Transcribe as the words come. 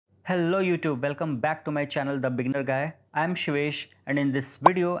Hello YouTube, welcome back to my channel The Beginner Guy. I am Shivesh and in this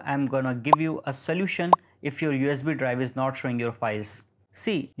video I am gonna give you a solution if your USB drive is not showing your files.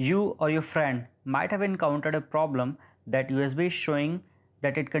 See, you or your friend might have encountered a problem that USB is showing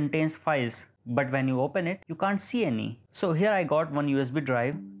that it contains files, but when you open it, you can't see any. So here I got one USB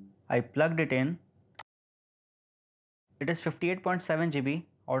drive, I plugged it in. It is 58.7 GB,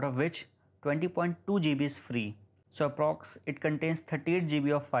 out of which 20.2 GB is free. So approx it contains 38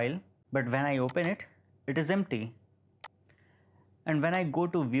 GB of file, but when I open it, it is empty. And when I go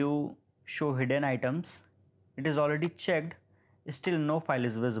to view show hidden items, it is already checked, still no file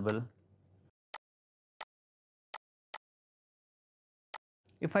is visible.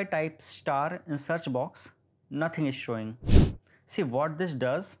 If I type star in search box, nothing is showing. See what this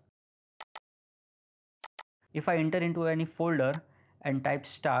does. If I enter into any folder and type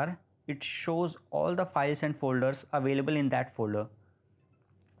star, it shows all the files and folders available in that folder.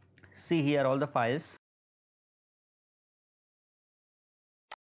 See here all the files.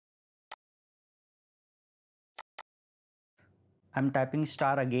 I'm typing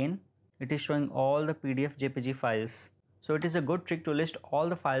star again. It is showing all the PDF JPG files. So it is a good trick to list all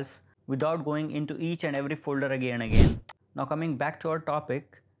the files without going into each and every folder again and again. Now coming back to our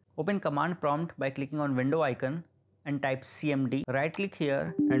topic, open command prompt by clicking on window icon and type cmd. Right click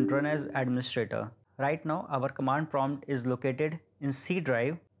here and run as administrator. Right now our command prompt is located in C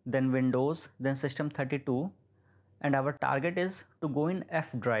drive, then Windows, then System32, and our target is to go in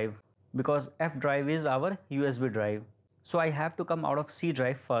F drive because F drive is our USB drive. So I have to come out of C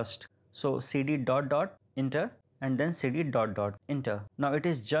drive first. So cd dot dot enter and then cd dot dot enter. Now it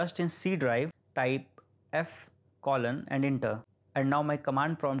is just in C drive, type F colon and enter. And now my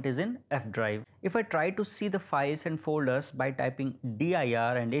command prompt is in F drive. If I try to see the files and folders by typing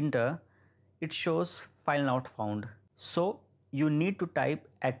dir and enter, it shows file not found. So you need to type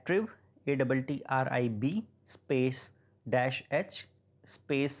attrib attrib space dash h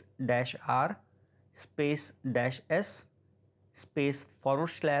space dash r space dash s space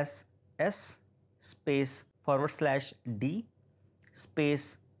 /s space /d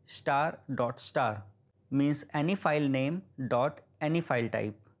space star dot star, means any file name dot any file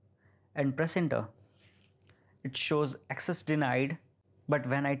type, and press enter. It shows access denied, but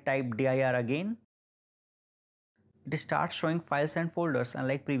when I type dir again, it starts showing files and folders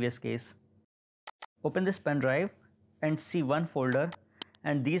unlike previous case. Open this pen drive and see one folder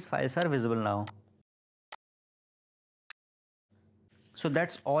and these files are visible now. So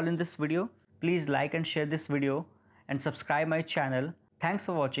that's all in this video. Please like and share this video and subscribe my channel. Thanks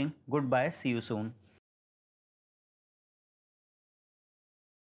for watching. Goodbye. See you soon.